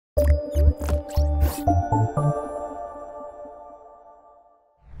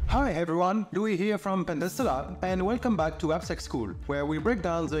Hi everyone, Louis here from Pentest and welcome back to AppSec School, where we break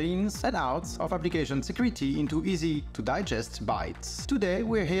down the ins and outs of application security into easy-to-digest bites. Today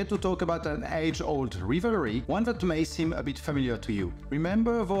we're here to talk about an age-old rivalry, one that may seem a bit familiar to you.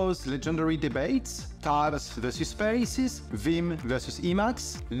 Remember those legendary debates? Tabs versus Spaces, Vim versus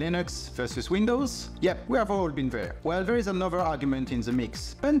Emacs, Linux versus Windows? Yep, we have all been there. Well, there is another argument in the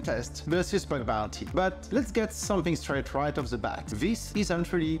mix. Pentest versus bug bounty. But let's get something straight right off the bat. This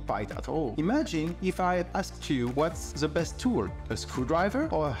isn't really fight at all. Imagine if I asked you what's the best tool, a screwdriver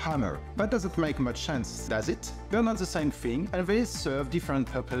or a hammer? That doesn't make much sense, does it? They're not the same thing and they serve different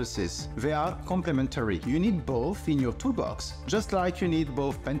purposes. They are complementary. You need both in your toolbox, just like you need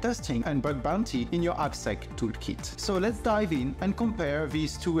both pentesting and bug bounty in your AppSec toolkit. So let's dive in and compare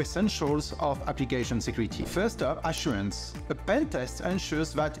these two essentials of application security. First up, assurance. A pen test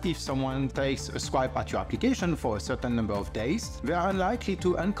ensures that if someone takes a swipe at your application for a certain number of days, they are unlikely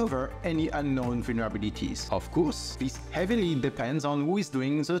to uncover any unknown vulnerabilities. Of course, this heavily depends on who is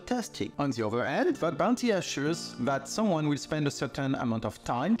doing the testing. On the other hand, bug bounty assures that someone will spend a certain amount of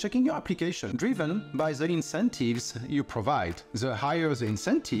time checking your application, driven by the incentives you provide. The higher the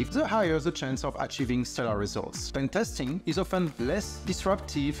incentive, the higher the chance of achieving stellar results. Pen testing is often less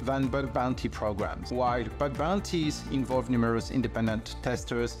disruptive than bug bounty programs. While bug bounties involve numerous independent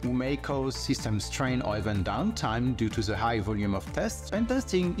testers who may cause system strain or even downtime due to the high volume of tests, pen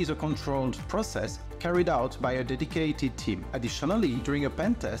testing is a controlled process carried out by a dedicated team. Additionally, during a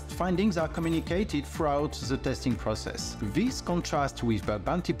pen test, findings are communicated throughout the testing process. This contrasts with bug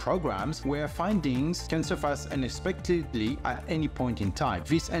bounty programs where findings can surface unexpectedly at any point in time.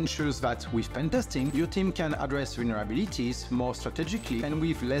 This ensures that with pen testing, your team can address vulnerabilities more strategically and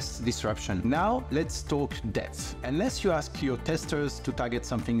with less disruption. Now, let's talk depth. Unless you ask your testers to target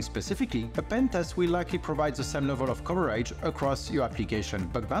something specifically, a pen test will likely provide the same level of coverage across your application.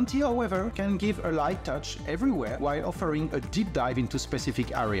 Bug bounty, however, can give a light touch everywhere while offering a deep dive into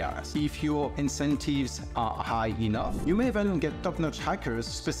specific areas. If your incentives are high enough, you may even get top-notch hackers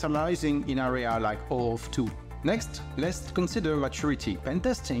specializing in areas like OAuth 2. Next, let's consider maturity. Pen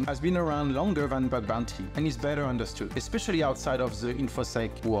testing has been around longer than bug bounty and is better understood, especially outside of the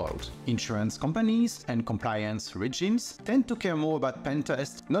InfoSec world. Insurance companies and compliance regimes tend to care more about pen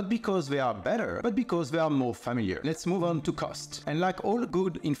tests, not because they are better, but because they are more familiar. Let's move on to cost. And like all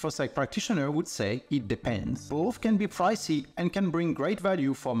good InfoSec practitioners would say, it depends. Both can be pricey and can bring great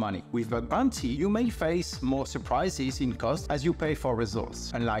value for money. With bug bounty, you may face more surprises in cost as you pay for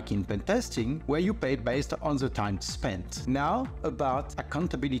results, unlike in pen testing, where you pay based on the time spent. Now about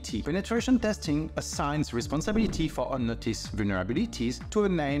accountability. Penetration testing assigns responsibility for unnoticed vulnerabilities to a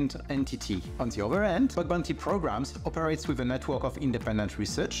named entity. On the other hand, bug bounty programs operate with a network of independent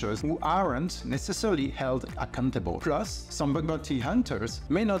researchers who aren't necessarily held accountable. Plus, some bug bounty hunters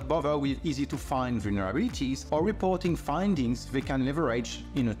may not bother with easy-to-find vulnerabilities or reporting findings they can leverage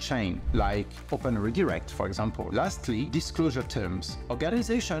in a chain, like open redirect, for example. Lastly, disclosure terms.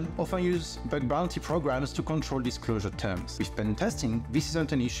 Organizations often use bug bounty programs to control disclosure terms. With pen testing, this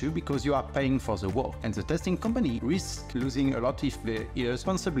isn't an issue because you are paying for the work, and the testing company risks losing a lot if they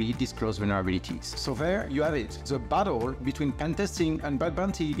irresponsibly disclose vulnerabilities. So there you have it. The battle between pen testing and bug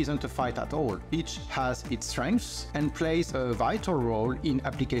bounty isn't a fight at all. Each has its strengths and plays a vital role in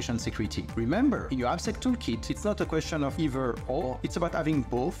application security. Remember, in your AppSec toolkit, it's not a question of either or, it's about having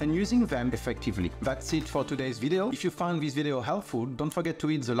both and using them effectively. That's it for today's video. If you found this video helpful, don't forget to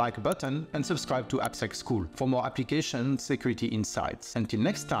hit the like button and subscribe to AppSec School for more application security insights. Until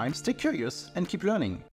next time, stay curious and keep learning.